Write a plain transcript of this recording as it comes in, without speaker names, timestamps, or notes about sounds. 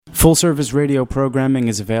Full Service Radio programming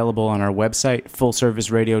is available on our website,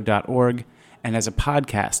 fullserviceradio.org, and as a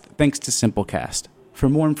podcast, thanks to Simplecast. For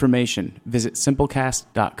more information, visit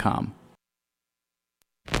simplecast.com.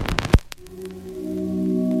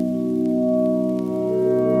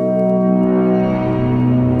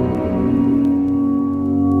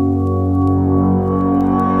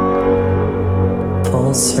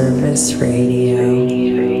 Full Service Radio.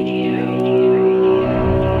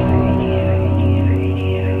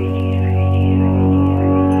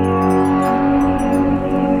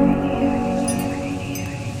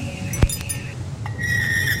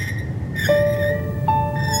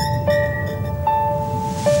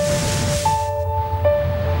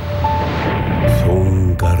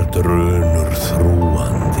 Drunur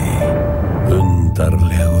þrúandi,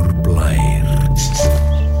 undarlegur blær.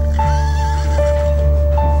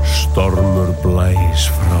 Stormur blæs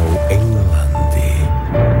frá Englandi,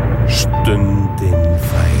 stundin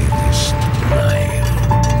færist nær.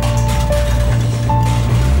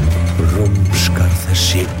 Rumskar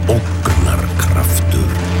þessi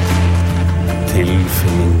ógnarkraftur,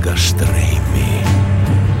 tilfinningastreymi.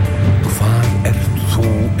 Hvar ert þú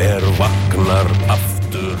vagnar aftur?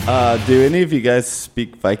 Do any of you guys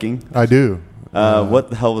speak Viking? I do. What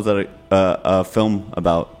the hell was that a film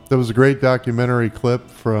about? There was a great documentary clip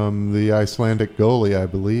from the Icelandic goalie, I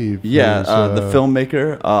believe. Yeah, the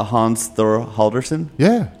filmmaker, Hans Thor Halderson.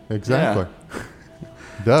 Yeah, exactly. Yeah.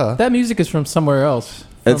 Duh. That music is from somewhere else.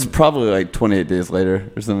 It's probably like 28 Days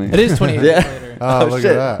Later or something. It is 28 Days Later. Oh, look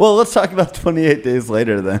shit. at that. Well, let's talk about 28 Days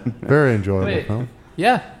Later then. Very enjoyable Wait. film.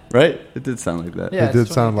 Yeah. Right? It did sound like that. Yeah, It did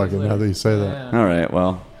it's sound 28 like it days now that later. you say that. Yeah. All right,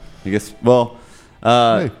 well, I guess, well,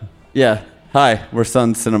 Hey. yeah. Hi, we're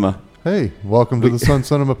Sun Cinema. Hey, welcome to the Sun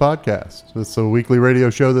Cinema Podcast. It's a weekly radio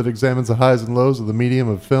show that examines the highs and lows of the medium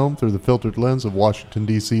of film through the filtered lens of Washington,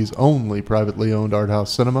 D.C.'s only privately owned art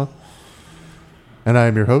house cinema. And I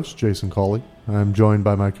am your host, Jason Cawley. I'm joined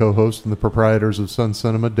by my co-host and the proprietors of Sun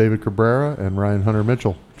Cinema, David Cabrera and Ryan Hunter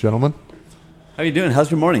Mitchell. Gentlemen. How you doing? How's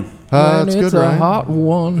your morning? Man, It's it's good, a Ryan. hot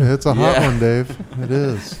one. It's a hot Yeah. one, Dave. It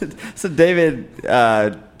is. So David,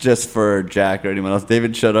 just for Jack or anyone else,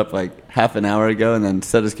 David showed up like half an hour ago and then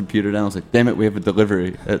set his computer down. I was like, damn it, we have a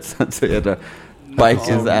delivery. So he had to bike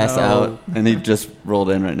his ass out, and he just rolled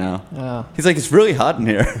in right now. Yeah. He's like, it's really hot in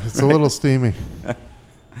here. It's a little steamy.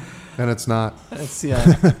 And it's not. It's, yeah.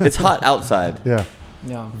 It's hot outside. Yeah,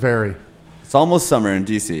 Yeah. very. It's almost summer in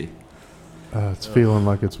D.C. It's feeling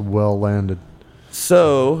like it's well landed.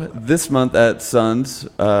 So this month at Suns,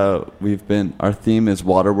 our theme is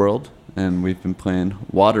Waterworld, and we've been playing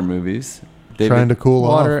water movies. David, Trying to cool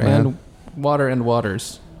Water off, man. and water and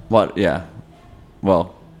waters. what? Yeah.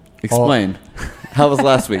 Well, explain. How was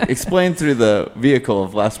last week? Explain through the vehicle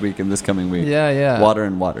of last week and this coming week. Yeah. Water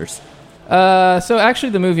and waters. So actually,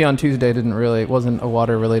 the movie on Tuesday it wasn't a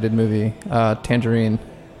water-related movie. Tangerine.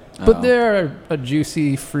 But Oh. they're a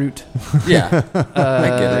juicy fruit Yeah, I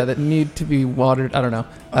get it. that need to be watered. I don't know.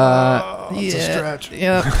 It's a stretch.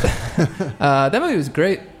 Yeah. That movie was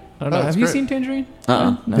great. I don't know. it's Have you great. seen Tangerine?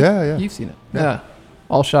 Uh-uh. No? Yeah. You've seen it. Yeah.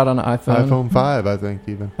 All shot on an iPhone. iPhone 5, I think,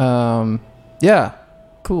 even. Yeah.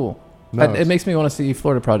 Cool. No, It makes me want to see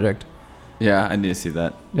Florida Project. Yeah, I need to see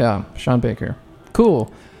that. Yeah. Sean Baker.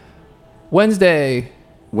 Cool. Wednesday.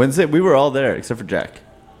 Wednesday, we were all there except for Jack.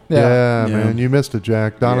 Yeah, Yeah. man. You missed it,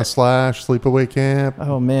 Jack. Donna Yeah. Slash, Sleepaway Camp.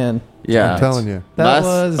 Oh, man. Yeah, I'm telling you. That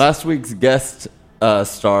was... last week's guest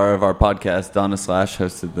star of our podcast, Donna Slash,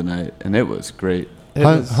 hosted the night, and it was great. it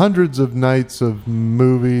was- Hundreds of nights of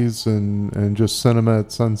movies and just cinema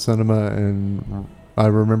at Sun Cinema. And I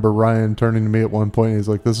remember Ryan turning to me at one point. He's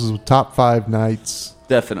like, this is top 5 nights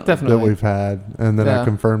Definitely. Definitely. that we've had. And then I Yeah.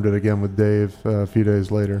 confirmed it again with Dave a few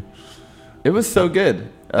days later. It was so good.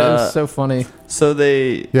 It was so funny. So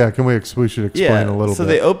they Yeah, we should explain a little so bit.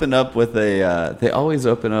 they opened up with they always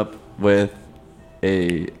open up with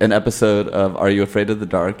an episode of Are You Afraid of the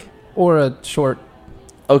Dark? Or a short.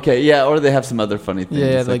 Okay, yeah, or they have some other funny things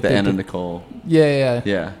Yeah, like like the they Anna did- Nicole. Yeah.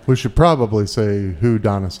 Yeah. We should probably say who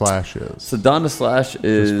Donna Slash is. So Donna Slash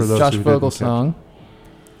is for those Josh who didn't Vogel catch song.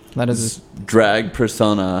 That is his, drag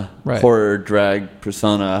persona, Right. horror drag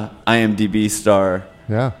persona, IMDb star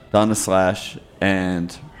Yeah. Donna Slash,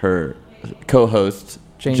 and her co-host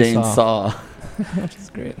Jane Jane Saw. Saw. which is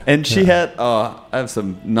great. And she had, I have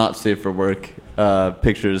some not safe for work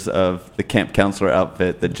pictures of the camp counselor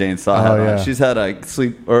outfit that Jane Saw had yeah. on. She's had a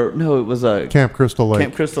it was a Camp Crystal Lake.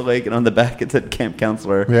 Camp Crystal Lake, and on the back it said camp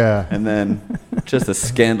counselor. Yeah. And then just a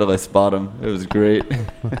scandalous bottom. It was great.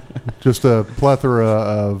 Just a plethora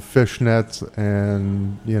of fishnets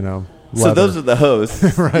and, So Leather. those are the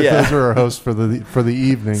hosts. Right, Yeah. those are our hosts for the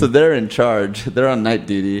evening. So they're in charge. They're on night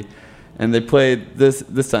duty, and they played this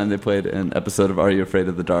time. They played an episode of Are You Afraid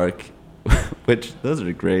of the Dark, which those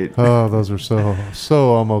are great. Oh, those are so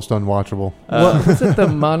almost unwatchable. What was it? The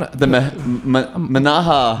Manaha. The the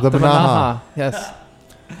Manaha. Manaha. Yes.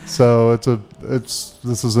 So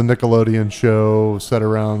this is a Nickelodeon show set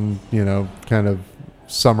around, kind of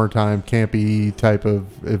summertime campy type of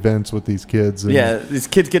events with these kids. And Yeah, these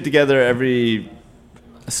kids get together every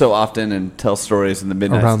so often and tell stories in the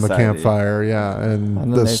Midnight around Society. the campfire. Yeah, and And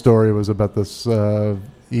then the they- story was about this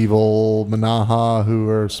evil Manaha who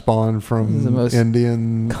are spawned This is from the most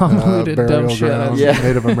Indian convoluted, dumb burial shit I've grounds, seen. Yeah.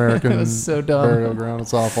 Native American It was so dumb. burial ground.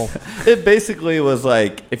 It's awful. It basically was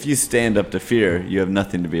like, if you stand up to fear, you have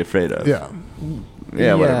nothing to be afraid of. Yeah,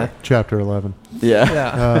 Yeah, whatever. chapter 11. Yeah.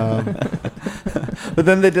 Yeah. But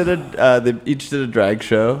then they each did a drag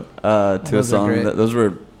show to a Those are song. great. Those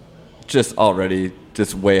were just already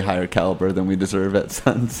just way higher caliber than we deserve at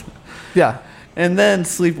Suns. Yeah. And then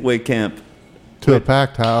Sleepaway Camp. To a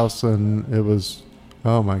packed house, and it was,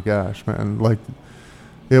 oh my gosh, man! Like,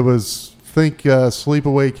 it was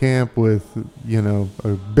sleepaway camp with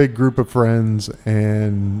a big group of friends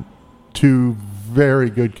and two very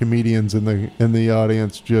good comedians in the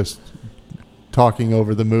audience, just talking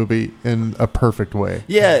over the movie in a perfect way.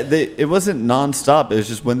 Yeah, it wasn't nonstop. It was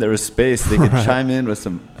just when there was space, they could chime in with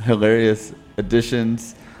some hilarious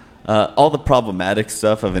additions. All the problematic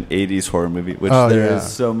stuff of an 80s horror movie, which there is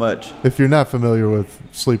so much. If you're not familiar with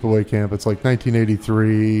Sleepaway Camp, it's like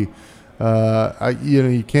 1983.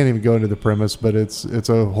 You can't even go into the premise, but it's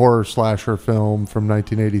a horror slasher film from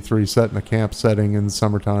 1983 set in a camp setting in the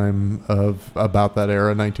summertime of about that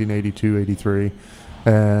era, 1982, 83.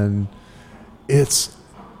 And it's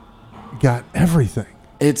got everything.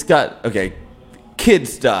 It's got,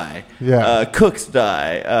 kids die. Yeah. Cooks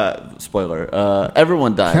die. Spoiler.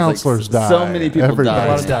 Everyone dies. Counselors die. So many people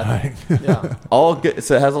Everybody's die. A lot of death. Yeah. All good.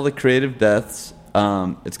 So it has all the creative deaths.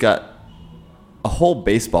 It's got a whole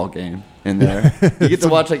baseball game in there. You get to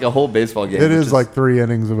watch like a whole baseball game. It which is like 3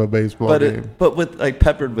 innings of a baseball game. but with like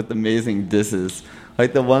peppered with amazing disses.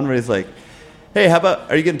 Like the one where he's like, "Hey, how about,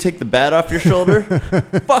 are you going to take the bat off your shoulder?"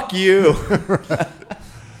 Fuck you.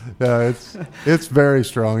 Yeah, it's very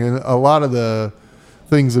strong, and a lot of the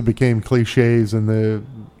things that became cliches in the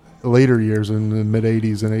later years, in the mid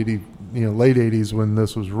 '80s and late '80s, when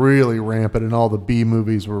this was really rampant and all the B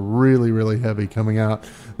movies were really, really heavy coming out,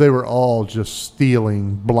 they were all just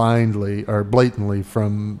stealing blindly or blatantly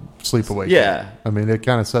from Sleepaway Camp. Yeah. I mean, it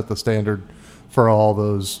kind of set the standard for all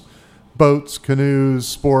those boats, canoes,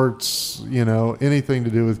 sports, anything to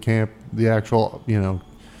do with camp. The actual,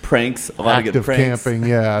 Pranks. A lot of active good pranks. camping,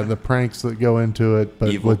 the pranks that go into it, but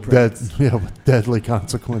Evil with pranks. with deadly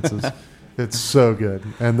consequences. It's so good,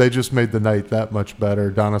 and they just made the night that much better.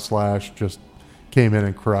 Donna Slash just came in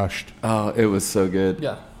and crushed. Oh, it was so good.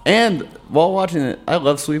 Yeah. And while watching it, I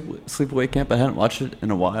love Sleepaway Camp. I hadn't watched it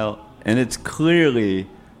in a while, and it's clearly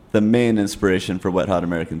the main inspiration for Wet Hot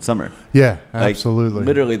American Summer. Yeah, Like, absolutely.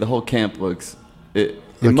 Literally, the whole camp looks. It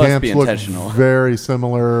the must camps be look intentional. very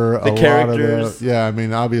similar. The characters. I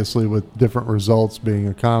mean, obviously with different results, being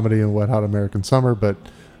a comedy and Wet Hot American Summer, but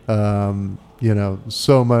so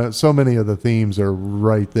many of the themes are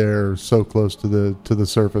right there, so close to the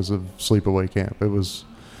surface of Sleepaway Camp. It was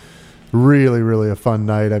really, really a fun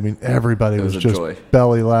night. I mean, everybody It was was a just joy.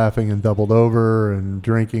 belly laughing and doubled over and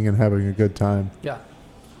drinking and having a good time. Yeah.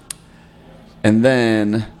 And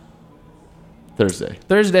then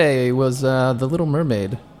Thursday was The Little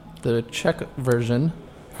Mermaid, the Czech version.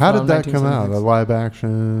 How from did that come out? 1976. A live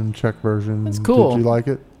action Czech version? It's cool. Did you like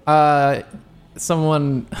it?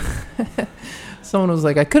 Someone was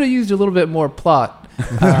like, I could have used a little bit more plot.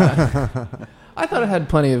 I thought it had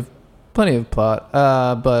plenty of plot,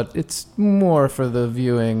 but it's more for the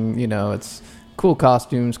viewing. It's cool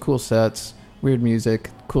costumes, cool sets, weird music,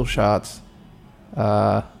 cool shots.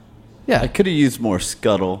 I could have used more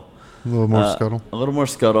Scuttle. A little more Scuttle. A little more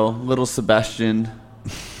Scuttle. Little Sebastian.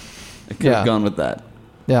 I could have gone with that.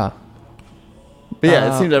 Yeah. But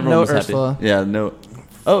yeah, it seemed everyone no was Ursula. happy. Yeah, no.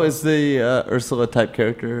 Oh, is the Ursula type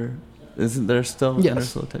character? Isn't there still an Yes.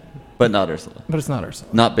 Ursula type? But not Ursula. But it's not Ursula.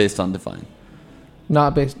 Not based on Define.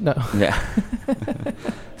 Not based. No. Yeah.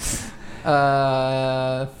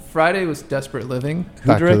 Friday was Desperate Living. Who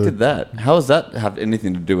Back to directed that? How does that have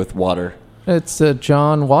anything to do with water? It's a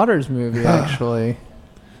John Waters movie, actually.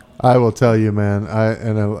 I will tell you, man. I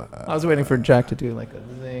was waiting for Jack to do like a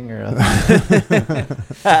zing or a.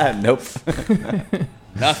 Nope.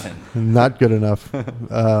 Nothing. not good enough.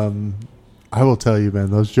 I will tell you,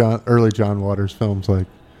 man. Those early John Waters films, like,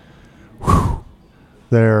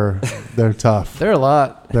 they're tough. They're a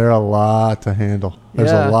lot. They're a lot to handle.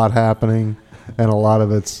 There's Yeah. a lot happening, and a lot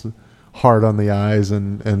of it's hard on the eyes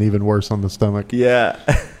and even worse on the stomach. Yeah.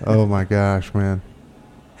 Oh my gosh, man!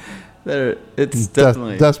 It's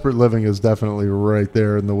definitely. Desperate Living is definitely right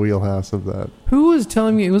there in the wheelhouse of that. Who was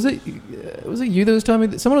telling me? Was it you that was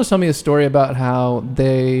telling me? Someone was telling me a story about how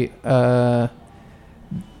they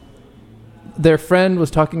their friend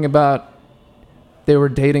was talking about they were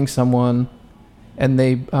dating someone, and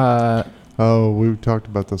they Oh, we talked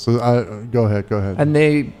about this. So go ahead. and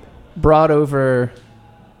they brought over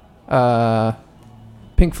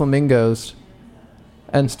Pink Flamingos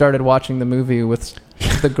and started watching the movie with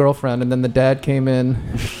the girlfriend, and then the dad came in,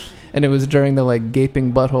 and it was during the like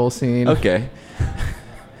gaping butthole scene. Okay.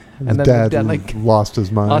 And then the Dad, dad, like, lost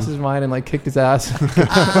his mind. Lost his mind and like kicked his ass.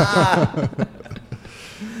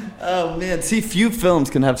 Oh man, see, few films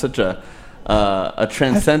can have such a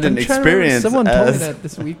transcendent I'm trying to remember, experience. someone told me as- that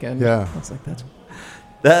this weekend. Yeah. I was like, that's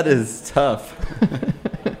That is tough.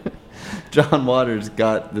 John Waters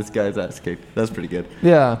got this guy's ass kicked. That's pretty good.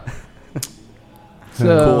 yeah.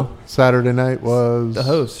 So Saturday night was the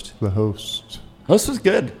host. The host. Host was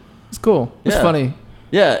good. It's cool. It's Yeah. funny.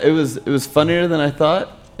 Yeah, it was funnier than I thought,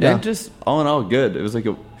 Yeah. and just all in all good. It was like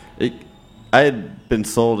I had been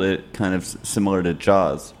sold it kind of similar to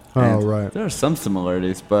Jaws. Oh, And right. There are some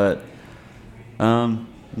similarities, but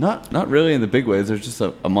not really in the big ways. There's just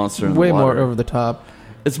a monster in Way the water. more over the top.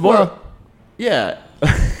 It's more, Well- yeah,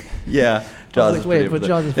 yeah. Jaws like, is wait, pretty over but the-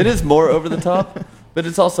 Jaws is- It is more over the top, but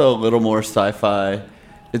it's also a little more sci-fi.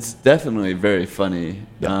 It's definitely very funny.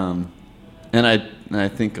 And I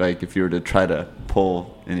think like if you were to try to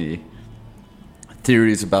pull any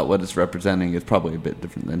theories about what it's representing, it's probably a bit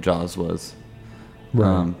different than Jaws was.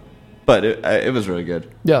 Right. But it was really good.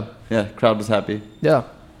 Yeah. Yeah, crowd was happy. Yeah.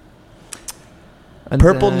 And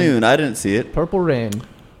Purple then Noon. I didn't see it. Purple Rain.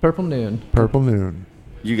 Purple Noon. Purple Noon.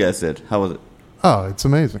 You guys did. How was it? Oh, it's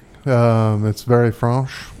amazing. It's very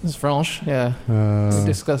French. It's French. Yeah. We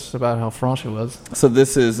discussed about how French it was. So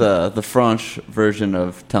this is the French version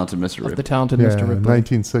of Talented Mr. Of the Ripley. talented Yeah, Mr. Ripley.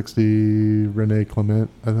 1960, Rene Clement,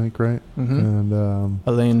 I think, right? Mhm. And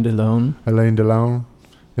Alain Delon. Alain Delon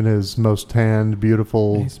in his most tanned,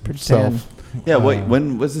 beautiful He's pretty self. Yeah. Wait. Uh,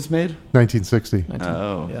 When was this made? 1960. 19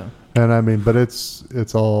 Oh. Yeah. And I mean, but it's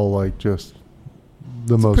all like just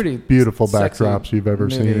the It's most pretty beautiful sexy backdrops you've ever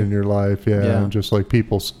seen movie. in your life. Yeah, Yeah. and just like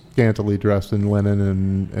people scantily dressed in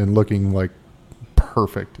linen and looking like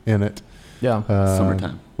perfect in it. Yeah.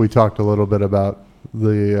 Summertime. We talked a little bit about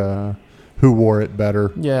the who wore it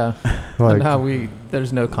better. Yeah. Like, And how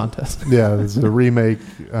there's no contest. yeah, there's a remake.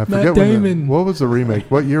 I forget Damon. what was the remake.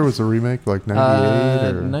 What year was the remake? Like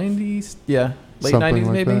 98 or 90s. Yeah. Late something 90s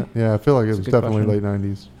like maybe. that? Yeah, I feel like it That's a was good definitely question.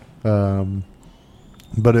 late 90s.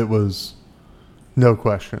 But it was no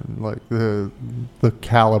question like the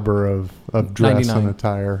caliber of dress 99. and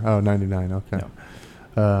attire. Oh, 99. Okay.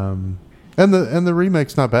 And the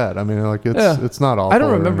remake's not bad. I mean, like it's not awful. I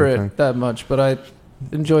don't or remember anything. it that much, but I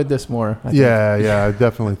enjoyed this more. I think. Yeah, I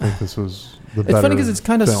definitely think this was the better. It's funny because it's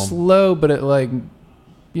kind of film. slow, but it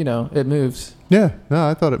it moves. Yeah, no,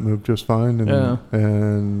 I thought it moved just fine, and Yeah.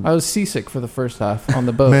 and I was seasick for the first half on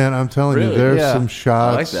the boat. man, I'm telling you, Really? there's Yeah. some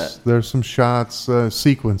shots. I like that. There's some shots,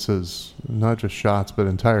 sequences, not just shots, but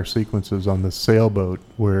entire sequences on the sailboat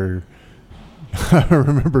where I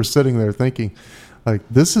remember sitting there thinking, like,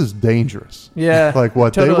 this is dangerous. Yeah, Like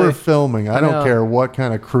what they totally. were filming. I don't know. care what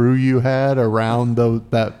kind of crew you had around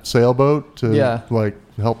that sailboat to Yeah. like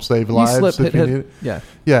help save You lives slip, if hit, you hit. need it. Yeah,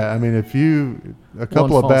 Yeah, I mean, if a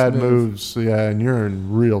couple of false bad move. moves, yeah, and you're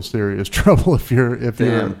in real serious trouble if you're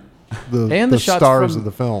Damn. the And the shots stars from- of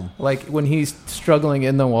the film. like when he's struggling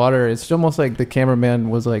in the water, it's almost like the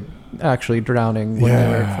cameraman was like actually drowning when they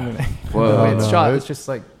were Yeah. filming. Whoa. The way it's No, shot, it- it's just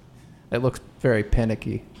like it looks very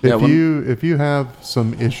panicky. Yeah, If you have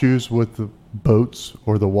some issues with the boats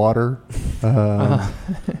or the water,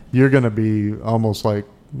 you're going to be almost like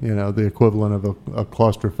the equivalent of a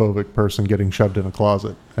claustrophobic person getting shoved in a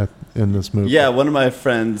closet in this movie. Yeah, one of my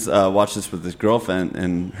friends watched this with his girlfriend,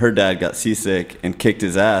 and her dad got seasick and kicked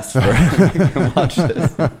his ass for having to watch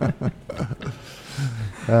this.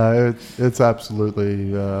 It's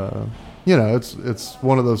absolutely, it's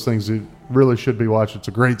one of those things you really should be watching. It's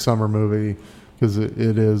a great summer movie because it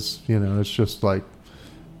is, it's just like,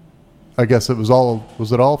 I guess was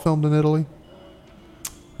it all filmed in Italy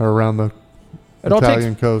or around the It all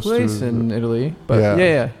Italian takes coast? place or- in Italy, but Yeah.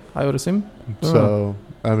 yeah, I would assume. So,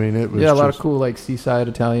 I mean, it was Yeah, a lot just of cool like seaside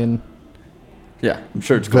Italian. Yeah, I'm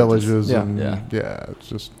sure it's gorgeous. villages Yeah. and Yeah. it's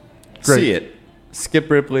just great. See it. Skip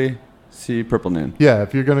Ripley. See Purple Noon. Yeah,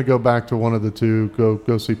 if you're going to go back to one of the two,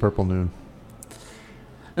 go see Purple Noon.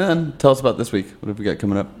 And tell us about this week. What have we got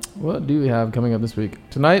coming up? What do we have coming up this week?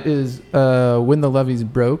 Tonight is When the Levees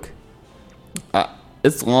Broke.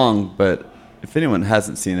 It's long, but if anyone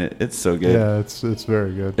hasn't seen it, it's so good. Yeah, it's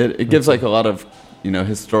very good. It gives like a lot of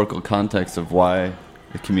historical context of why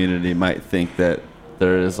the community might think that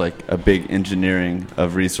there is like a big engineering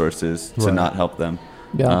of resources to Right. not help them,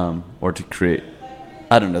 Yeah. or to create.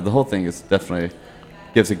 I don't know. The whole thing is definitely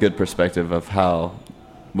gives a good perspective of how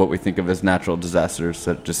what we think of as natural disasters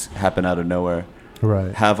that just happen out of nowhere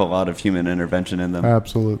Right. have a lot of human intervention in them.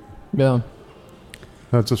 Absolutely. Yeah.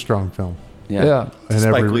 That's a strong film Yeah. in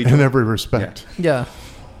Spike Lee in every respect. Yeah.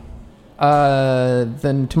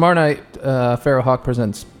 Then tomorrow night, Pharaoh Hawk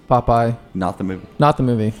presents Popeye. Not the movie. Not the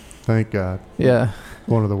movie. Thank God. Yeah.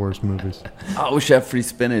 One of the worst movies. Oh, we should have free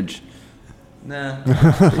spinach. Nah.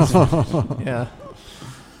 Yeah.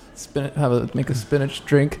 Make a spinach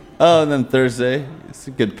drink. Oh, and then Thursday. It's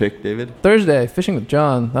a good pick, David. Thursday, Fishing with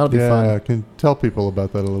John. That'll be Yeah, fun. can tell people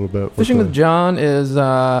about that a little bit. Fishing with John is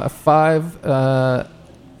 5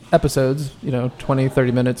 episodes, 20,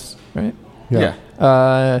 30 minutes, right?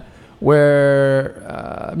 Yeah.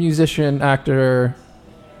 Where musician, actor,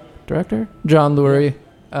 director, John Lurie,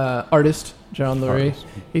 artist, John Lurie. Artist.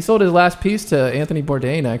 He sold his last piece to Anthony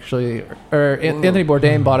Bourdain, actually. Anthony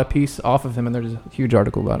Bourdain bought a piece off of him, and there's a huge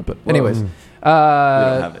article about it. But anyways. We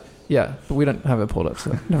don't have it. Yeah, but we don't have it pulled up,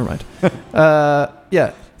 so never mind.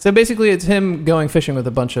 Yeah, so basically it's him going fishing with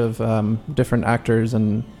a bunch of different actors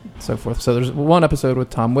and so forth. So there's one episode with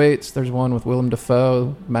Tom Waits, there's one with Willem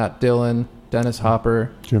Dafoe, Matt Dillon, Dennis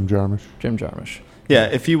Hopper, Jim Jarmusch. Jim Jarmusch. Yeah,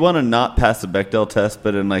 if you want to not pass the Bechdel test,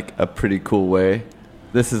 but in like a pretty cool way,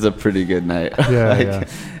 this is a pretty good night. Yeah, yeah.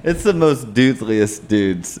 It's the most dudeliest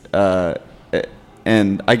dudes,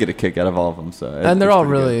 and I get a kick out of all of them. And they're all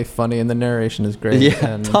really funny, and the narration is great. Yeah,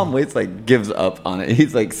 and Tom Waits like gives up on it.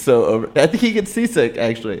 He's like so over. I think he gets seasick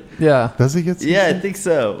actually. Yeah, Does he get Yeah, I seasick? think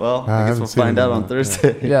so. Well, I guess haven't we'll seen find him out in on that,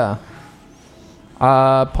 Thursday. yeah.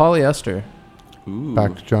 Polyester. Ooh.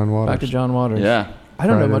 Back to John Waters. Back to John Waters. Yeah. I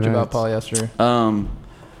don't know Friday much about nights. polyester.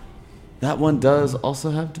 That one does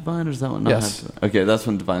also have Divine, or does that one not Yes. have Divine? Okay, that's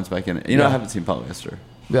when Divine's back in it. I Yeah. haven't seen Polyester.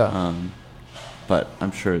 Yeah, But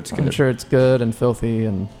I'm sure it's good. I'm sure it's good and filthy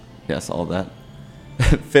and Yes, all that.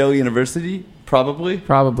 Fail University? Probably.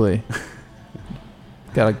 probably.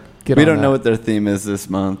 Gotta get We on don't that. know what their theme is this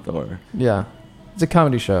month, or Yeah. It's a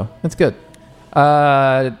comedy show. It's good.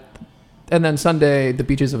 And then Sunday, The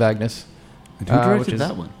Beaches of Agnes. who directed which is-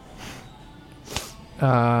 that one?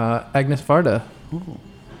 Agnes Varda.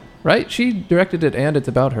 Right? She directed it, and it's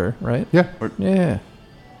about her, right? Yeah. Yeah.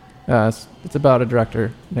 It's about a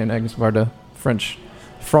director named Agnes Varda. French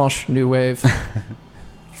New Wave.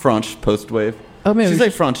 French post wave. Oh, man. She's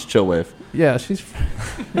like French chill wave. Yeah, she's...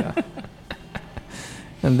 Yeah.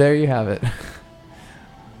 And there you have it.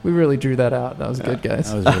 We really drew that out. That was good,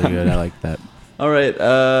 guys. That was really good. I like that. All right.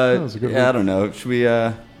 was a good I one. don't know. Should we?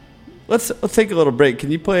 Let's take a little break.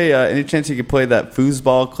 Can you play? Any chance you could play that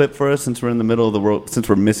foosball clip for us, since we're in the middle of the world? Since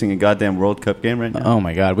we're missing a goddamn World Cup game right now. Oh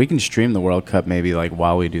my God, we can stream the World Cup maybe like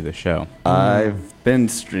while we do the show. I've been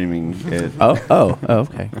streaming it. Oh,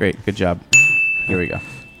 okay, great, good job. Here we go.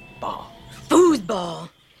 Foosball.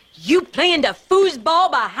 You playing the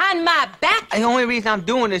foosball behind my back? The only reason I'm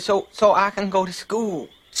doing this so I can go to school.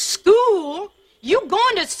 School? You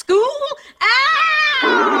going to school?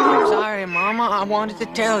 Ah! Sorry, Mama. I wanted to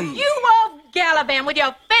tell you. You off gallivant with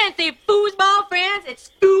your fancy foosball friends at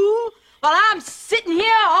school while I'm sitting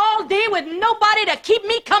here all day with nobody to keep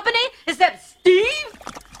me company except Steve?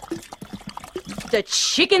 The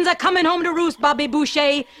chickens are coming home to roost, Bobby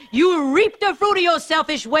Boucher. You reap the fruit of your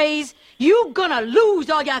selfish ways. You gonna lose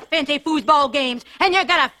all your fancy foosball games, and you're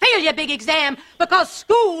gonna fail your big exam because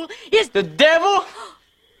school is The devil?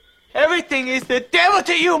 Everything is the devil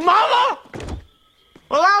to you, Mama?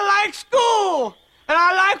 Well, I like school, and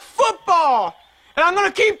I like football, and I'm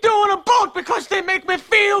gonna keep doing them both because they make me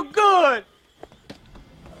feel good.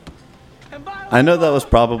 I know that was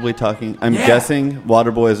probably talking. I'm guessing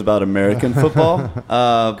Waterboy is about American football.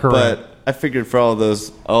 But I figured for all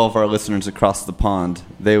of our listeners across the pond,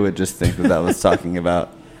 they would just think that was talking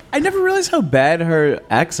about. I never realized how bad her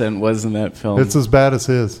accent was in that film. It's as bad as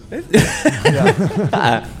his.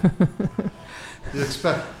 You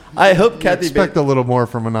expect I hope Kathy expect a little more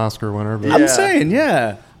from an Oscar winner, but I'm saying,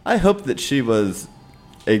 yeah. I hope that she was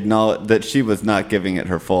that she was not giving it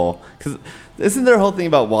her full. Because isn't there a whole thing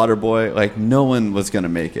about Waterboy? Like, no one was going to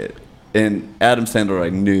make it. And Adam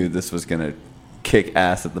Sandler knew this was going to kick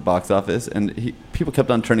ass at the box office. And people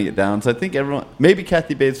kept on turning it down. So I think maybe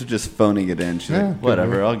Kathy Bates was just phoning it in. She's Yeah, like, could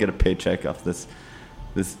whatever, be. I'll get a paycheck off this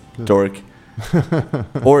dork.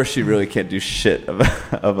 or she really can't do shit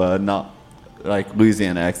of a not like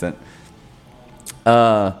Louisiana accent.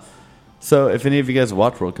 So if any of you guys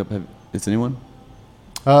watch World Cup, is anyone?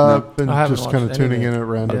 I've been I haven't just kind of watched tuning anything. in at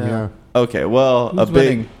random. Yeah. Yeah. Okay, well, Who's a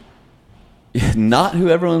big. winning? Not who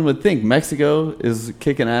everyone would think. Mexico is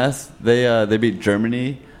kicking ass. They beat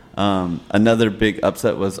Germany. Another big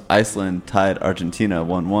upset was Iceland tied Argentina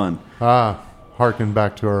 1-1. Harken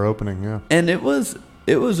back to our opening. Yeah. And it was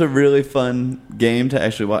a really fun game to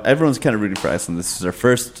actually watch. Everyone's kind of rooting for Iceland. This is their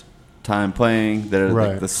first time playing. They're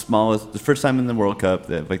Right. like the first time in the World Cup.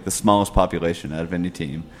 They have like the smallest population out of any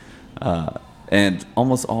team. And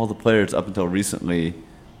almost all the players up until recently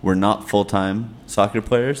were not full-time soccer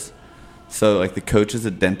players. So like the coach is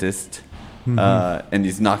a dentist, and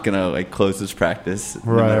he's not gonna like close his practice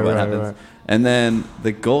no matter what happens. Right. And then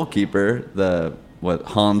the goalkeeper,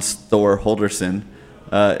 Hans Thor Holderson,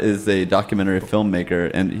 is a documentary filmmaker,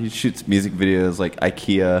 and he shoots music videos like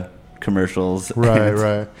IKEA commercials.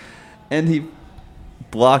 Right. And he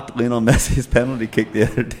blocked Lionel Messi's penalty kick the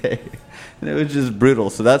other day. And it was just brutal.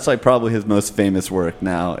 So that's like probably his most famous work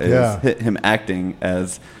now is him acting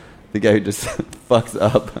as the guy who just fucks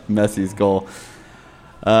up Messi's goal.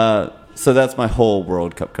 So that's my whole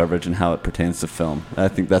World Cup coverage and how it pertains to film. I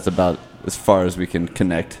think that's about as far as we can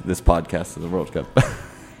connect this podcast to the World Cup.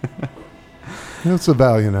 It's a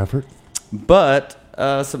valiant effort. But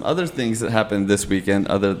some other things that happened this weekend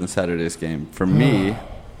other than Saturday's game for me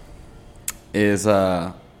is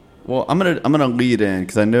well, I'm gonna lead in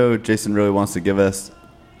because I know Jason really wants to give us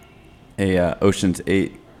a Ocean's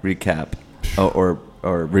 8 recap or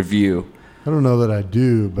review. I don't know that I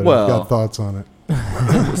do, but I've got thoughts on it.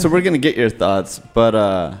 So we're gonna get your thoughts,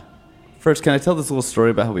 but first, can I tell this little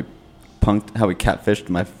story about how we catfished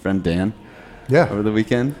my friend Dan? Yeah. Over the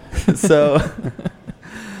weekend. So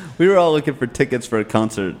we were all looking for tickets for a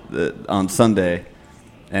concert on Sunday,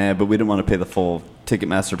 but we didn't want to pay the full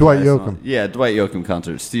Ticketmaster Dwight price. Yoakam. Dwight Yoakam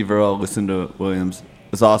concert. Steve Earle, Lucinda Williams.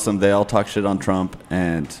 It was awesome. They all talk shit on Trump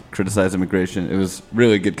and criticize immigration. It was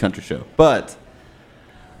really a good country show. But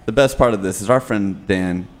the best part of this is our friend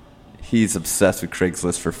Dan, he's obsessed with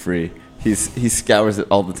Craigslist for free. He scours it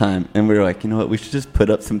all the time. And we were like, you know what, we should just put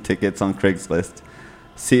up some tickets on Craigslist,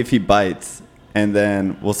 see if he bites, and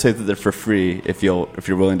then we'll say that they're for free if you're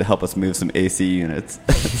willing to help us move some AC units.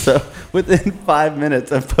 So within 5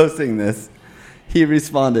 minutes of posting this, he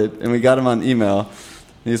responded, and we got him on email. And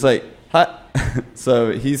he's like, hi.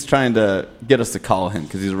 So he's trying to get us to call him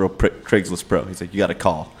because he's a real Craigslist pro. He's like, you got to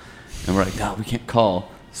call. And we're like, no, we can't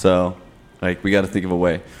call. So like, we got to think of a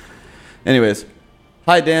way. Anyways,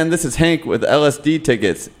 hi, Dan. This is Hank with LSD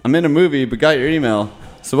tickets. I'm in a movie, but got your email.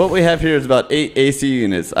 So what we have here is about 8 AC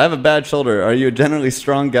units. I have a bad shoulder. Are you a generally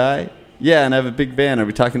strong guy? Yeah, and I have a big van. Are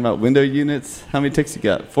we talking about window units? How many ticks you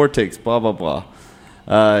got? 4 ticks, blah, blah, blah.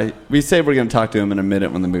 We say we're going to talk to him in a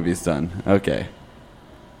minute when the movie's done. Okay.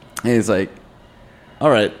 And he's like,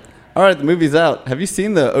 all right, the movie's out. Have you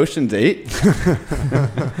seen the Ocean's 8?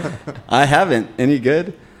 I haven't. Any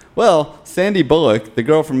good? Well, Sandy Bullock, the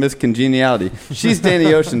girl from Miss Congeniality, she's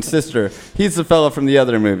Danny Ocean's sister. He's the fellow from the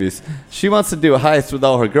other movies. She wants to do a heist with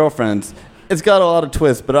all her girlfriends. It's got a lot of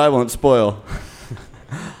twists, but I won't spoil.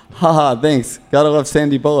 Haha, thanks. Gotta love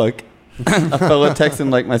Sandy Bullock. A fellow Texan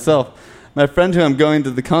like myself. My friend who I'm going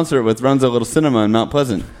to the concert with runs a little cinema in Mount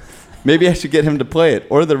Pleasant. Maybe I should get him to play it,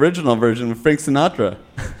 or the original version with Frank Sinatra.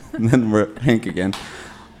 And then we're Hank again.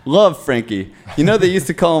 Love Frankie. You know they used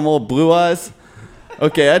to call him Old Blue Eyes?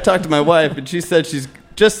 Okay, I talked to my wife, and she said she's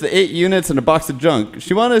just the 8 units and a box of junk.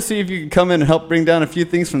 She wanted to see if you could come in and help bring down a few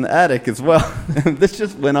things from the attic as well. This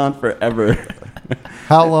just went on forever.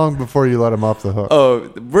 How long before you let him off the hook?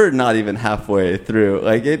 Oh, we're not even halfway through.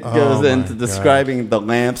 Like, it goes into describing the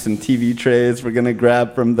lamps and TV trays we're going to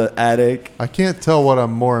grab from the attic. I can't tell what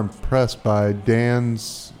I'm more impressed by,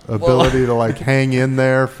 Dan's ability to, like, hang in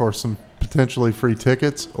there for some potentially free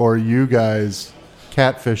tickets, or you guys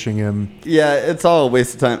catfishing him. Yeah, it's all a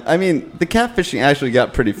waste of time. I mean, the catfishing actually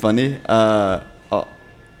got pretty funny.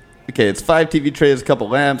 Okay, it's 5 TV trays, a couple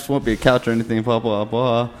lamps, won't be a couch or anything, blah, blah,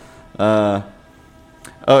 blah.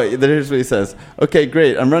 Here's what he says. Okay,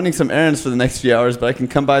 great. I'm running some errands for the next few hours, but I can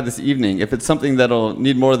come by this evening. If it's something that'll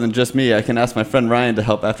need more than just me, I can ask my friend Ryan to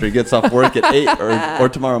help after he gets off work at 8 or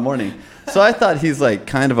tomorrow morning. So I thought he's like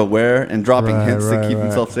kind of aware and dropping hints to keep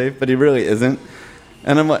himself safe, but he really isn't.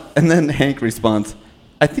 And I'm like, and then Hank responds,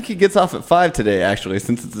 I think he gets off at 5 today, actually,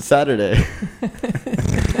 since it's a Saturday.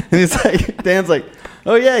 And he's like, Dan's like,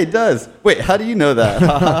 Oh, yeah, he does. Wait, how do you know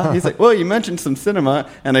that? He's like, well, you mentioned some cinema,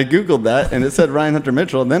 and I Googled that, and it said Ryan Hunter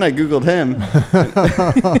Mitchell, and then I Googled him.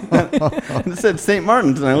 And it said St.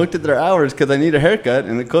 Martin's, and I looked at their hours because I need a haircut,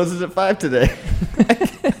 and it closes at 5 today.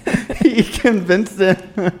 He convinced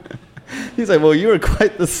him. He's like, well, you were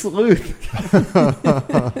quite the sleuth.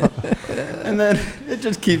 And then it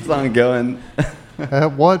just keeps on going.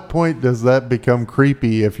 At what point does that become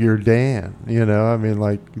creepy if you're Dan? You know, I mean,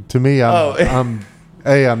 like, to me,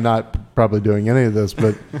 I'm not probably doing any of this,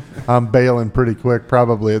 but I'm bailing pretty quick,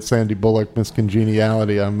 probably at Sandy Bullock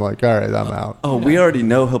miscongeniality. I'm like, all right, I'm out. Oh, we already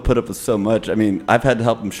know he'll put up with so much. I mean, I've had to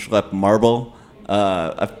help him schlep marble.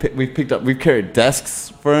 We've carried desks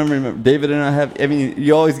for him. Remember, David and I have. I mean,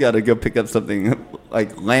 you always got to go pick up something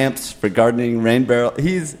like lamps for gardening, rain barrel.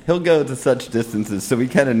 He'll go to such distances, so we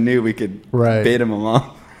kind of knew we could bait him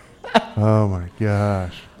along. Oh my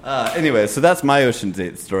gosh. Anyway, so that's my Ocean's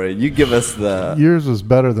 8 story. You give us the... Yours is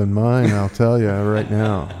better than mine, I'll tell you right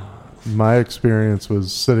now. My experience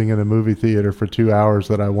was sitting in a movie theater for 2 hours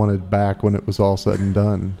that I wanted back when it was all said and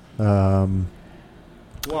done. Womp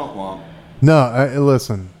womp. No,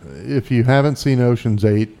 listen, if you haven't seen Ocean's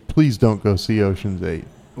 8, please don't go see Ocean's 8.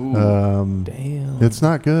 Damn. It's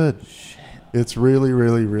not good. Shit. It's really,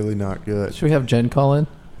 really, really not good. Should we have Jen call in?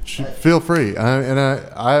 Feel free.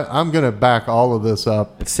 I'm going to back all of this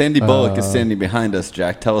up. If Sandy Bullock is standing behind us,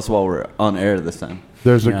 Jack, tell us while we're on air this time.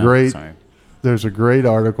 There's a great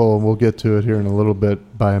article, and we'll get to it here in a little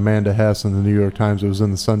bit, by Amanda Hess in the New York Times. It was in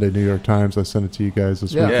the Sunday New York Times. I sent it to you guys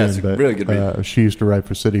this weekend. Yeah, it's a really good read. She used to write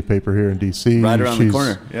for City Paper here in D.C. Right around the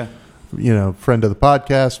corner, yeah. You know, friend of the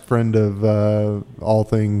podcast, friend of all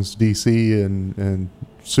things D.C., and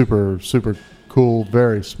super, super cool,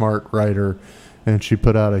 very smart writer. And she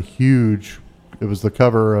put out it was the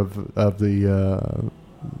cover of the,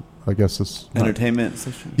 I guess this... Entertainment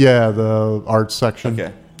section? Yeah, the arts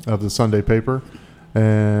section of the Sunday paper.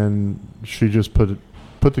 And she just put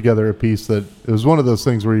together a piece that, it was one of those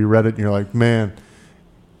things where you read it and you're like, man,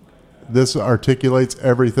 this articulates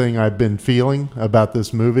everything I've been feeling about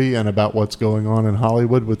this movie and about what's going on in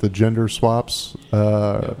Hollywood with the gender swaps,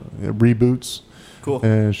 reboots. Cool.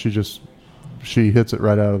 And she hits it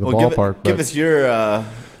right out of the ballpark. Give us your...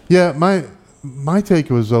 Yeah, my take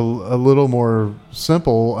was a little more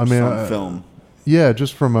simple. I mean, from film. Yeah,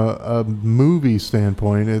 just from a movie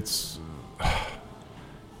standpoint, it's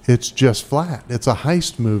just flat. It's a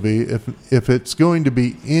heist movie. If it's going to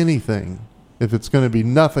be anything, if it's going to be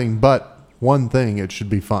nothing but one thing, it should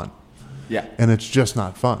be fun. Yeah. And it's just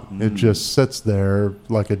not fun. Mm. It just sits there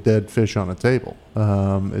like a dead fish on a table.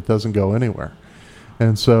 It doesn't go anywhere.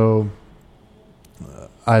 And so...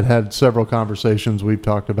 I'd had several conversations. We've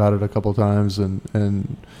talked about it a couple times,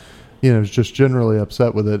 and you know, was just generally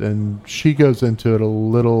upset with it. And she goes into it a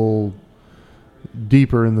little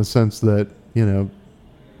deeper in the sense that, you know,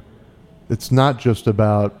 it's not just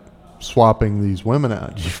about swapping these women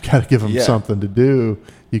out. You've got to give them something to do.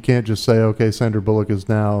 You can't just say, okay, Sandra Bullock is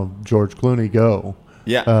now George Clooney, go.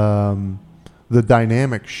 Yeah. The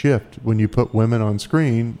dynamic shift when you put women on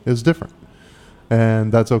screen is different.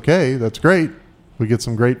 And that's okay. That's great. We get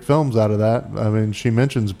some great films out of that. I mean, she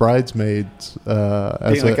mentions Bridesmaids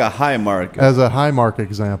as like a high mark. As a high mark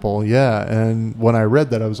example, yeah. And when I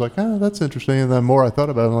read that, I was like, oh, that's interesting. And the more I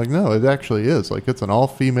thought about it, I'm like, no, it actually is. Like, it's an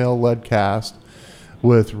all-female-led cast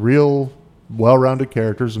with real well-rounded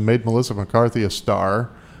characters and made Melissa McCarthy a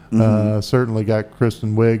star. Mm-hmm. Certainly got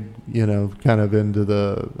Kristen Wiig, you know, kind of into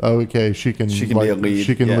the, she can be a lead.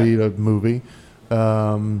 She can lead a movie.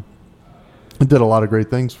 Did a lot of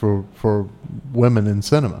great things for women in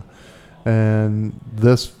cinema, and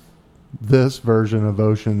this version of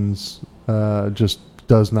Oceans just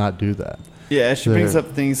does not do that. Yeah, she brings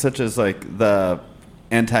up things such as like the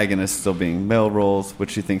antagonist still being male roles,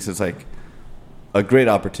 which she thinks is like a great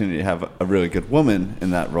opportunity to have a really good woman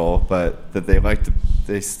in that role, but that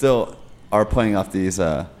they still are playing off these.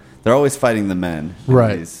 They're always fighting the men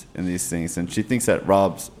in these things, and she thinks that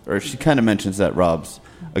she kind of mentions that Rob's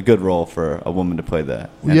a good role for a woman to play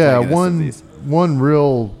that. Yeah, one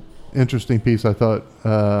real interesting piece I thought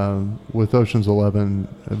with Ocean's 11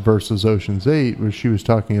 versus Ocean's 8 was she was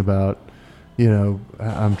talking about, you know,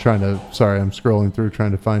 I'm scrolling through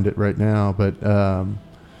trying to find it right now, but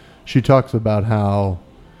she talks about how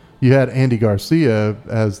you had Andy Garcia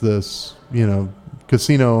as this, you know,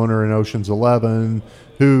 casino owner in Ocean's 11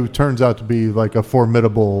 who turns out to be like a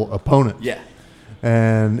formidable opponent. Yeah.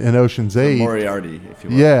 And in Ocean's 8... Moriarty, if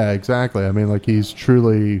you will. Yeah, exactly. I mean, like, he's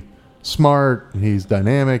truly smart, he's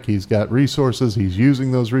dynamic, he's got resources, he's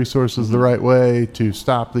using those resources the right way to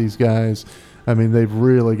stop these guys. I mean, they've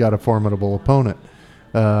really got a formidable opponent.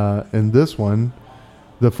 In this one,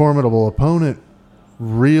 the formidable opponent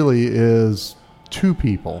really is two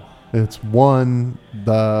people. It's one,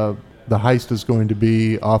 the heist is going to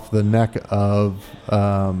be off the neck of,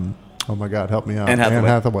 oh my God, help me out. Anne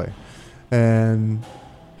Hathaway. And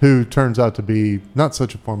who turns out to be not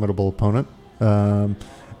such a formidable opponent.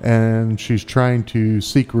 And she's trying to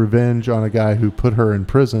seek revenge on a guy who put her in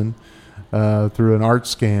prison through an art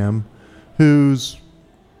scam, who's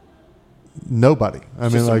nobody. I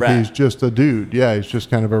mean, like, he's just a dude. Yeah, he's just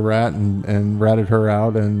kind of a rat and ratted her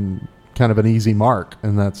out, and kind of an easy mark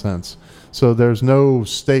in that sense. So there's no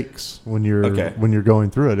stakes when you're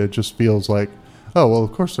going through it. It just feels like, oh, well,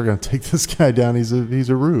 of course they're going to take this guy down. He's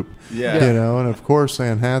a rube. Yeah. You know, and of course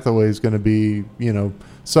Anne Hathaway is going to be, you know,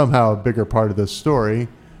 somehow a bigger part of this story.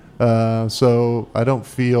 So I don't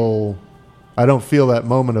feel that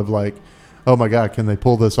moment of like, oh my God, can they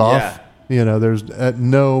pull this off? Yeah. You know, there's at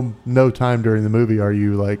no time during the movie are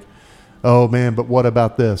you like, oh man, but what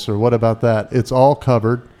about this or what about that? It's all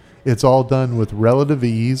covered. It's all done with relative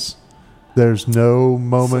ease. There's no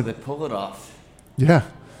moment. So they pull it off. Yeah.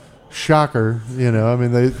 Shocker. You know, I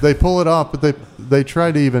mean, they pull it off, but they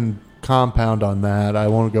try to even compound on that. I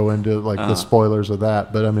won't go into like the spoilers of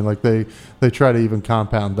that, but I mean, like they try to even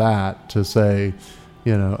compound that to say,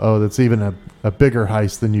 you know, oh, that's even a bigger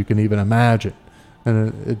heist than you can even imagine.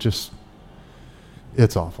 And it just,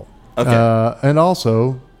 it's awful. Okay. And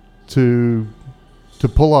also to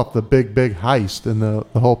pull off the big heist in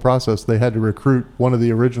the whole process, they had to recruit one of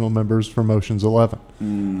the original members from Ocean's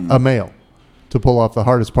 11, a male, to pull off the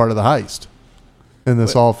hardest part of the heist in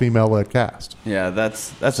this all-female led cast. Yeah,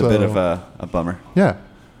 that's a bit of a bummer. Yeah.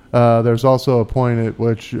 There's also a point at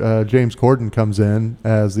which James Corden comes in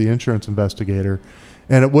as the insurance investigator,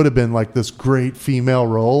 and it would have been like this great female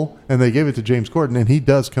role, and they gave it to James Corden, and he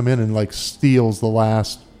does come in and like steals the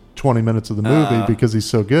last 20 minutes of the movie because he's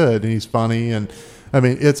so good and he's funny, and I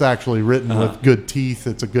mean, it's actually written with good teeth.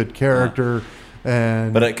 It's a good character.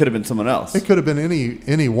 But it could have been someone else. It could have been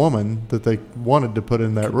any woman that they wanted to put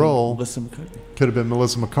in that role. Melissa McCarthy. Could have been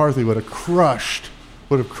Melissa McCarthy. Would have crushed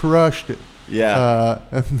it. Yeah.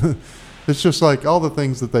 And it's just like all the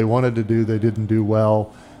things that they wanted to do, they didn't do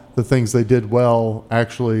well. The things they did well,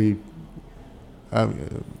 actually,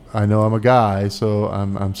 I know I'm a guy, so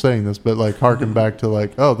I'm saying this, but like harken back to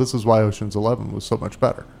like, oh, this is why Ocean's 11 was so much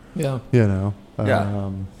better. Yeah. You know.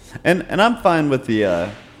 Yeah. And I'm fine with the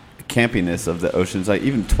campiness of the Oceans. Like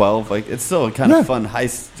even 12, like it's still a kind of fun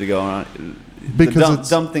heist to go on. Because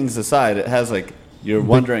dumb things aside, it has like you're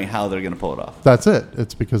wondering how they're going to pull it off. That's it.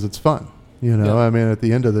 It's because it's fun. You know, Yeah. I mean, at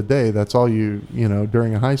the end of the day, that's all you know,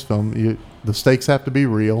 during a heist film, the stakes have to be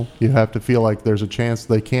real. You have to feel like there's a chance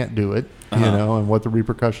they can't do it, you know, and what the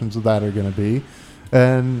repercussions of that are going to be.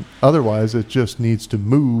 And otherwise, it just needs to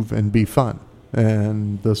move and be fun.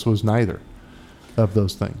 And this was neither of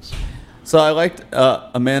those things. So I liked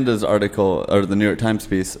Amanda's article, or the New York Times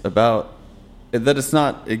piece, about that it's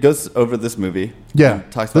not, it goes over this movie. Yeah,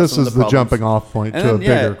 and talks about this some of is the the problems. jumping off point And to a then,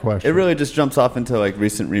 yeah, bigger question. It really just jumps off into like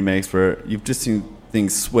recent remakes where you've just seen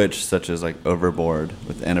things switch, such as like Overboard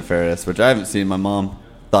with Anna Faris, which I haven't seen. My mom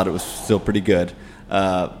thought it was still pretty good.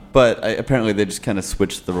 But apparently they just kind of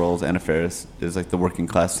switched the roles. Anna Faris is like the working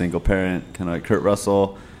class single parent, kind of like Kurt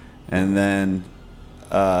Russell. And then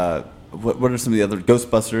what are some of the other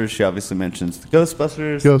Ghostbusters? She obviously mentions the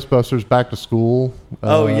Ghostbusters. Ghostbusters Back to School,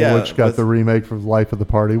 which got the remake for Life of the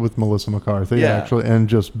Party with Melissa McCarthy, actually, and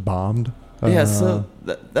just bombed. Yeah, so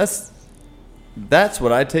that's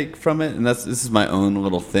what I take from it, and this is my own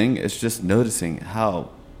little thing. It's just noticing how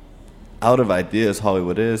out of ideas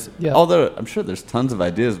Hollywood is. Yeah. Although I'm sure there's tons of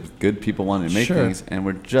ideas with good people wanting to make Sure. things, and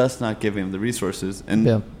we're just not giving them the resources.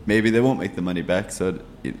 And maybe they won't make the money back, so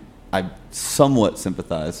I somewhat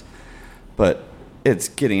sympathize. But it's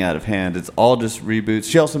getting out of hand. It's all just reboots.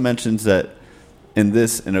 She also mentions that in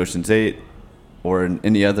Ocean's 8 or in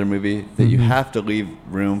any other movie, that you have to leave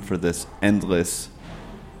room for this endless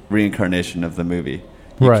reincarnation of the movie.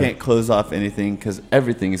 You Right. can't close off anything because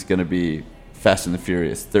everything is going to be Fast and the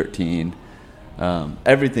Furious 13.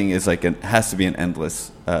 Everything is like has to be an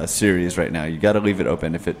endless series right now. You got to leave it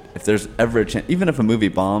open. If there's ever a chance, even if a movie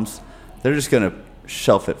bombs, they're just going to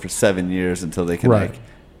shelf it for 7 years until they can Right. like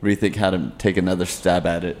rethink how to take another stab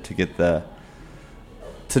at it to get to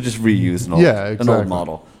just reuse an old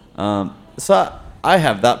model. So I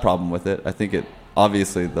have that problem with it. I think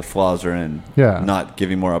obviously the flaws are in not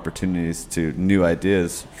giving more opportunities to new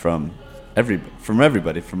ideas from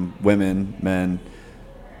everybody, from women, men,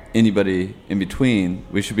 anybody in between.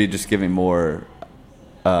 We should be just giving more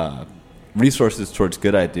resources towards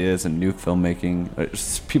good ideas and new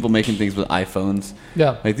filmmaking. People making things with iPhones.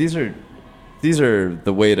 Yeah. Like these are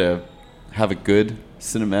the way to have a good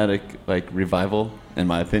cinematic like revival, in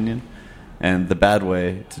my opinion. And the bad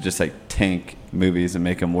way to just like tank movies and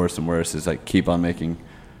make them worse and worse is like keep on making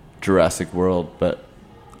Jurassic World, but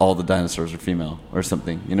all the dinosaurs are female or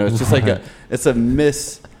something. You know, it's just like it's a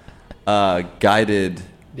misguided,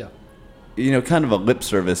 you know, kind of a lip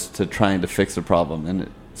service to trying to fix a problem. And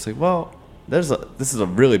it's like, well, this is a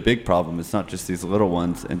really big problem. It's not just these little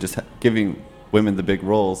ones, and just giving women the big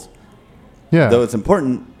roles, though it's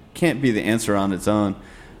important, can't be the answer on its own.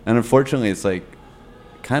 And unfortunately, it's like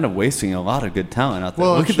kind of wasting a lot of good talent out there.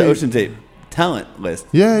 Well, look at the Ocean's 8 talent list.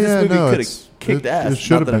 Yeah, this movie no, could have kicked ass. It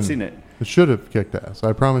should have Not that been. I've seen it. It should have kicked ass.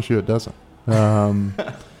 I promise you, it doesn't.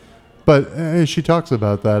 But she talks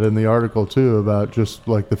about that in the article too, about just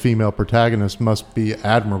like the female protagonist must be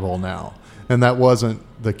admirable now, and that wasn't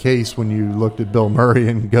the case when you looked at Bill Murray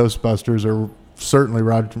in Ghostbusters, or certainly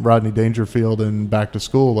Rodney Dangerfield in Back to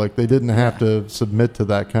School. Like, they didn't have to submit to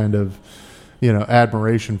that kind of, you know,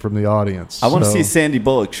 admiration from the audience. I want to see Sandy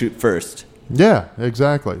Bullock shoot first. Yeah,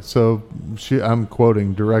 exactly. So I'm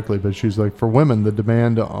quoting directly, but she's like, for women, the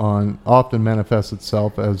demand often manifests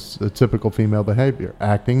itself as a typical female behavior,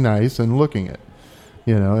 acting nice and looking it.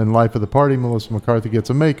 You know, in Life of the Party, Melissa McCarthy gets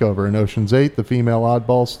a makeover. In Ocean's 8, the female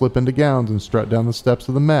oddballs slip into gowns and strut down the steps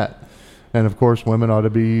of the Met. And of course, women ought to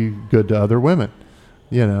be good to other women.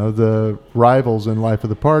 You know, the rivals in Life of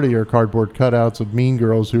the Party are cardboard cutouts of mean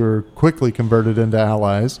girls who are quickly converted into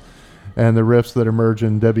allies. And the riffs that emerge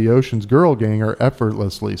in Debbie Ocean's Girl Gang are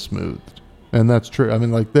effortlessly smoothed. And that's true. I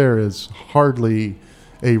mean, like, there is hardly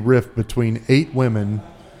a riff between 8 women,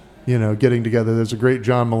 you know, getting together. There's a great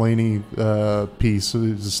John Mulaney piece.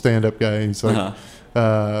 He's a stand-up guy. And he's like,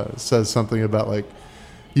 says something about, like,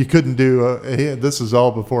 you couldn't do, this is all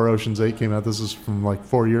before Ocean's 8 came out. This is from like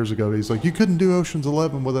 4 years ago. He's like, you couldn't do Ocean's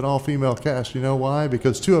 11 with an all-female cast. You know why?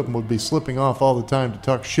 Because 2 of them would be slipping off all the time to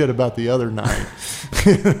talk shit about the other 9.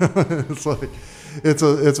 It's like, it's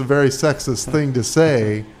a very sexist thing to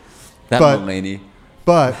say. Mulaney.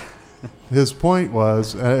 But his point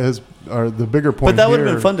was, the bigger point. But that would here,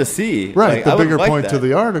 have been fun to see. Right. Like, the bigger point that. to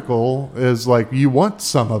the article is like, you want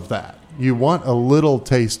some of that. You want a little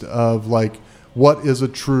taste of like, what is a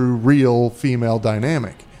true, real female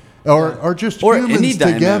dynamic, or just humans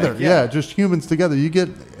together? Yeah, just humans together. You get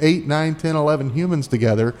 8, 9, 10, 11 humans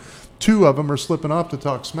together. 2 of them are slipping off to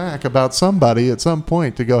talk smack about somebody at some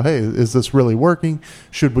point to go, hey, is this really working?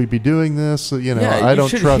 Should we be doing this? You know, I don't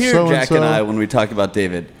trust so and so. Jack and I when we talk about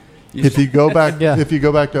David. If you go back, if you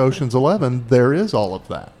go back to Ocean's 11, there is all of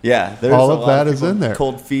that. Yeah, there's all of that is in there.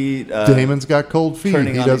 Cold feet. Damon's got cold feet.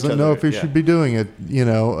 He doesn't know if he should be doing it. You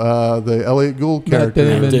know, the Elliot Gould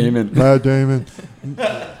character. Matt Damon.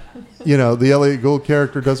 You know, the Elliot Gould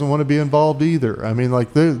character doesn't want to be involved either. I mean,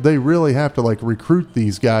 like, they really have to like recruit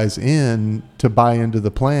these guys in to buy into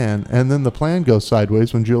the plan, and then the plan goes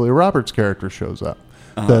sideways when Julia Roberts' character shows up.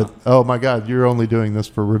 That, oh my God, you're only doing this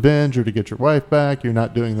for revenge or to get your wife back. You're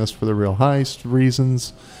not doing this for the real heist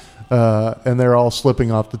reasons. And they're all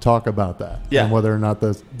slipping off to talk about that and whether or not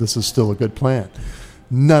this is still a good plan.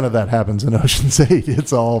 None of that happens in Ocean's 8.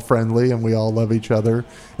 It's all friendly and we all love each other.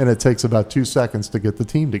 And it takes about 2 seconds to get the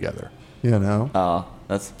team together, you know? Oh,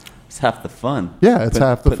 that's half the fun. Yeah, it's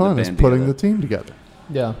half the fun is putting the team together.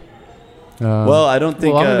 Yeah. Well, I don't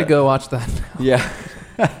think... Well, I'm going to go watch that now. Yeah.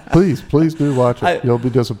 Please do watch it. You'll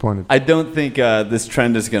be disappointed. I don't think this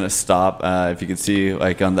trend is going to stop. If you can see,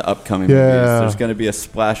 like, on the upcoming movies, there's going to be a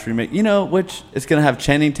Splash remake, you know, which is going to have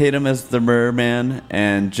Channing Tatum as the Merman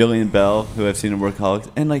and Jillian Bell, who I've seen in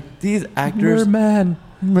Workaholics. And, like, these actors...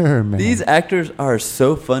 Merman. These actors are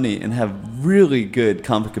so funny and have really good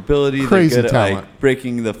comic ability. Crazy They're good talent. at, like,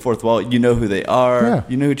 breaking the fourth wall. You know who they are. Yeah.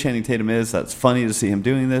 You know who Channing Tatum is. That's funny to see him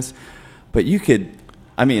doing this. But you could...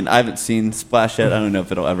 I mean, I haven't seen Splash yet. I don't know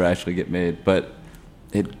if it'll ever actually get made, but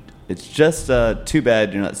it's just too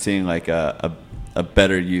bad you're not seeing like a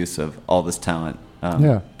better use of all this talent.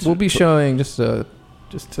 We'll be showing just to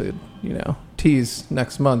you know tease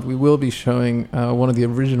next month. We will be showing one of the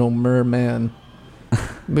original Merman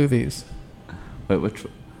movies. Wait, which?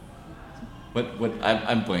 What?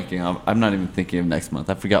 I'm blanking. I'm not even thinking of next month.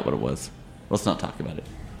 I forgot what it was. Let's not talk about it.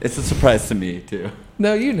 It's a surprise to me too.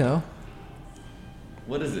 No, you know.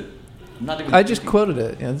 What is it? I'm not even. I just quoted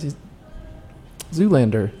it. Yeah, it's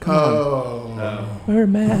Zoolander. Come on.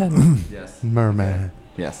 Merman. Yes. Merman.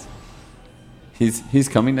 Yes. He's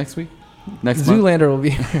coming next week. Next month. Zoolander will be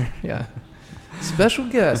here. Yeah. Special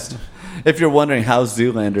guest. If you're wondering how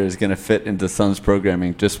Zoolander is going to fit into Sun's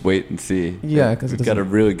programming, just wait and see. Yeah, because we've got a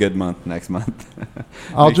really good month next month.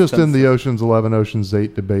 I'll just end the Ocean's 11, Ocean's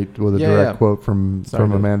 8 debate with a direct quote from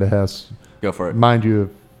Amanda Hess. Go for it. Mind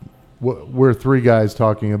you, we're 3 guys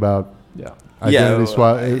talking about Yeah. Identity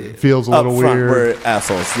swap. It feels a Up little front, weird. we're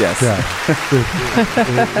assholes. Yes. Yeah.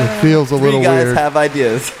 It feels a Three little guys weird. have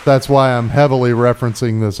ideas. That's why I'm heavily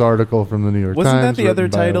referencing this article from the New York Wasn't Times. that the other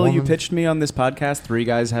written by a title you woman. pitched me on this podcast? 3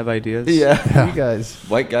 Guys Have Ideas? Yeah. You guys.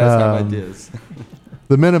 White guys have ideas.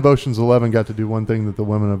 The men of Ocean's 11 got to do one thing that the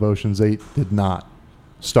women of Ocean's 8 did not: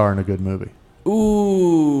 star in a good movie.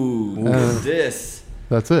 Ooh. Look at this.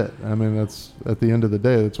 That's it. I mean, that's at the end of the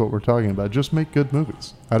day, that's what we're talking about. Just make good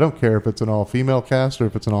movies. I don't care if it's an all-female cast or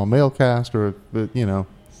if it's an all-male cast or if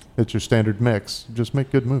it's your standard mix. Just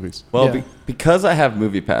make good movies. Well, Yeah. because I have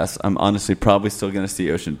Movie Pass, I'm honestly probably still going to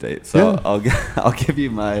see Ocean's 8. So Yeah. I'll give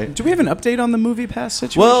you my... Do we have an update on the Movie Pass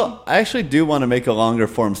situation? Well, I actually do want to make a longer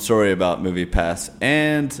form story about Movie Pass.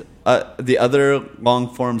 And the other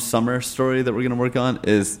long form summer story that we're going to work on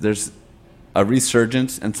is there's a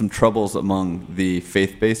resurgence and some troubles among the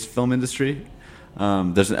faith-based film industry.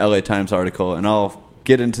 There's an LA Times article, and I'll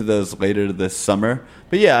get into those later this summer.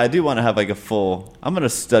 But yeah, I do want to have like a full... I'm going to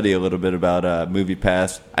study a little bit about Movie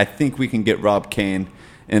Pass. I think we can get Rob Kane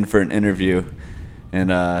in for an interview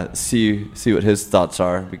and see what his thoughts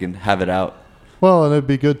are. We can have it out. Well, and it'd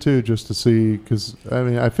be good, too, just to see, because, I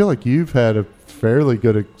mean, I feel like you've had a fairly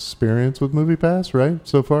good experience with Movie Pass, right?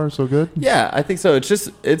 So far, so good? Yeah, I think so.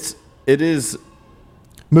 It is...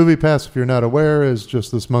 Movie Pass, if you're not aware, is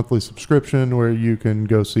just this monthly subscription where you can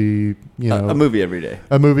go see, a movie every day.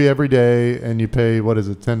 a movie every day, and you pay, what is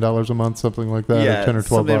it, $10 a month, something like that, or 10 or 12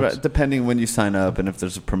 something bucks? depending when you sign up and if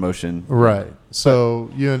there's a promotion. Right. So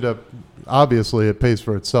you end up, obviously, it pays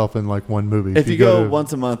for itself in like one movie. If you go to-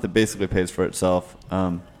 once a month, it basically pays for itself.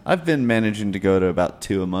 I've been managing to go to about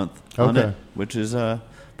 2 a month on Okay. it, which is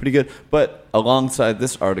pretty good. But alongside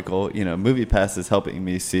this article, Movie Pass is helping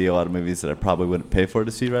me see a lot of movies that I probably wouldn't pay for to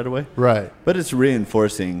see right away. Right. But it's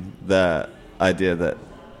reinforcing the idea that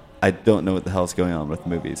I don't know what the hell's going on with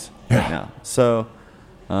movies right now. So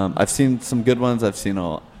I've seen some good ones. I've seen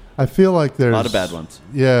a I feel like there's lot of bad ones.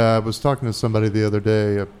 Yeah, I was talking to somebody the other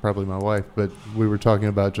day, probably my wife, but we were talking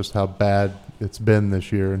about just how bad it's been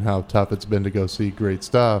this year and how tough it's been to go see great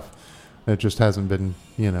stuff. It just hasn't been,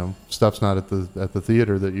 stuff's not at the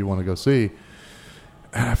theater that you want to go see.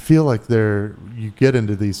 And I feel like you get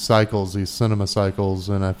into these cycles, these cinema cycles,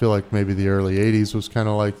 and I feel like maybe the early 80s was kind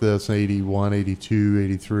of like this, 81, 82,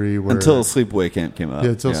 83. Where, Until Sleepaway Camp came out. yeah,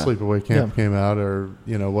 until Sleepaway Camp came out or,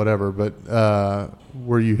 whatever. But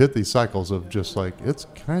where you hit these cycles of just like, it's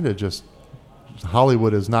kind of just,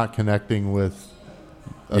 Hollywood is not connecting with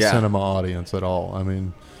a cinema audience at all. I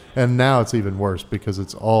mean, and now it's even worse because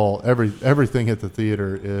it's everything at the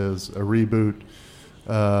theater is a reboot,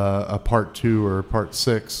 a part 2 or part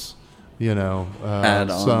 6,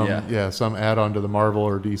 Add-on, some add-on to the Marvel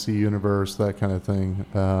or DC universe, that kind of thing.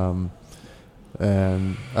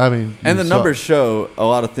 And I mean, And the numbers show a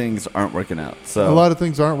lot of things aren't working out. So a lot of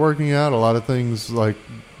things aren't working out. A lot of things it's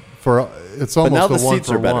almost But now the a one seats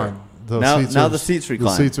for are better. one. Now the seats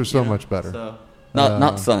recline. The seats are so much better. So,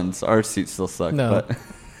 not Suns. Our seats still suck. No. But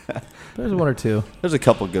There's one or two. there's a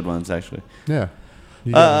couple good ones actually. Yeah.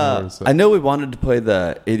 You got more to say. I know we wanted to play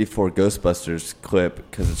the 84 Ghostbusters clip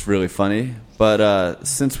because it's really funny. But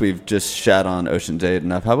since we've just shat on Ocean's 8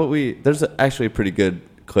 enough, how about there's actually a pretty good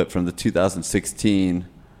clip from the 2016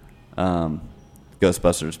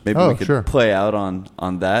 Ghostbusters. Maybe we could play out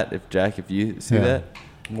on that if you see that.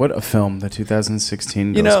 What a film, the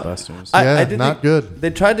 2016 You know, Ghostbusters. I didn't not think- good. They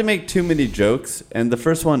tried to make too many jokes, and the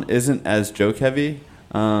first one isn't as joke heavy.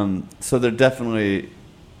 So they're definitely,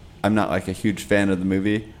 I'm not like a huge fan of the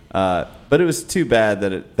movie, but it was too bad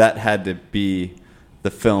that had to be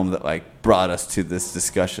the film that like brought us to this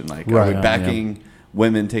discussion. Like, are we Right. backing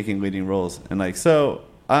women taking leading roles? And like, so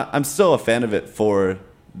I'm still a fan of it for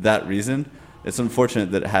that reason. It's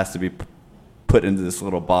unfortunate that it has to be put into this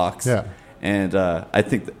little box. Yeah. And I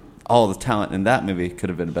think that all the talent in that movie could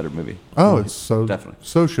have been a better movie. Oh, it's so Definitely.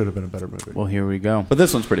 so should have been a better movie. Well, here we go. But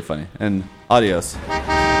this one's pretty funny. And adios.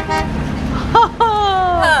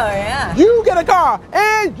 Oh, yeah. You get a car,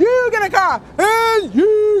 and you get a car, and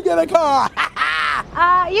you get a car.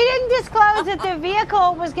 You didn't disclose that the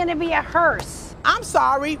vehicle was going to be a hearse. I'm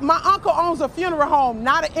sorry, my uncle owns a funeral home,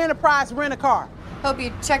 not an Enterprise rent-a-car. Hope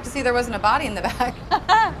you checked to see there wasn't a body in the back.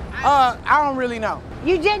 I don't really know.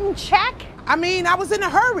 You didn't check? I mean, I was in a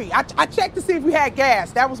hurry. I checked to see if we had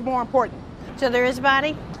gas. That was more important. So there is a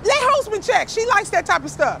body? Let Holtzman check. She likes that type of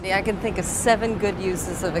stuff. Yeah, I can think of 7 good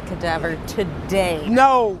uses of a cadaver today.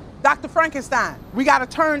 No, Dr. Frankenstein. We got to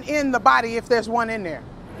turn in the body if there's one in there.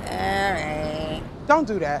 All right. Don't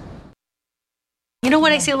do that. You know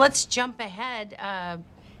what I say? Let's jump ahead.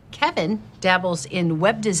 Kevin dabbles in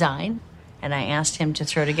web design, and I asked him to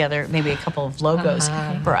throw together maybe a couple of logos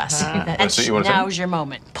for us. That's what you want to say? Now's your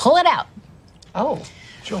moment. Pull it out. Oh.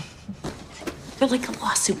 Sure. Feel like a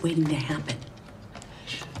lawsuit waiting to happen.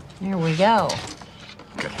 Here we go.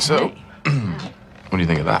 Okay, so, what do you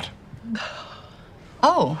think of that?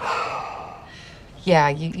 Oh. Yeah,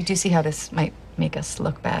 you do see how this might make us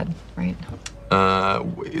look bad, right?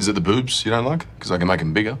 Is it the boobs you don't like? Because I can make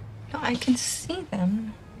them bigger. No, I can see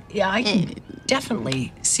them. Yeah, I can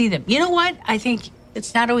definitely see them. You know what? I think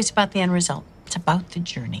it's not always about the end result. It's about the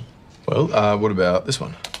journey. Well, what about this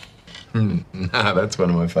one? Nah, that's one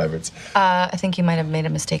of my favorites. I think you might have made a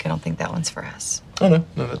mistake. I don't think that one's for us. Oh,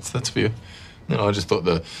 no, that's for you. No, I just thought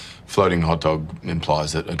the floating hot dog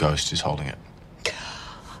implies that a ghost is holding it.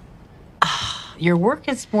 Your work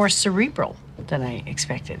is more cerebral than I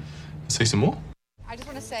expected. See some more? I just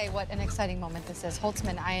want to say what an exciting moment this is.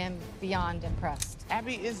 Holtzman, I am beyond impressed.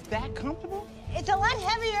 Abby, is that comfortable? It's a lot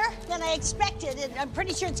heavier than I expected, and I'm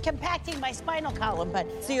pretty sure it's compacting my spinal column, but...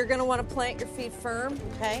 So you're gonna want to plant your feet firm.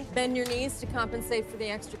 Okay. Bend your knees to compensate for the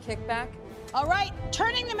extra kickback. All right,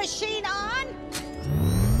 turning the machine on.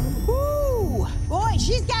 Woo! Boy,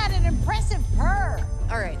 she's got an impressive purr.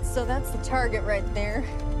 All right, so that's the target right there.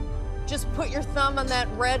 Just put your thumb on that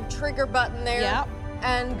red trigger button there. Yep.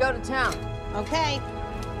 And go to town. Okay.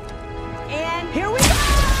 And here we go!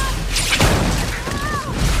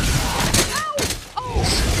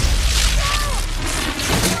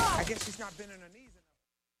 I guess she's not bending her knees.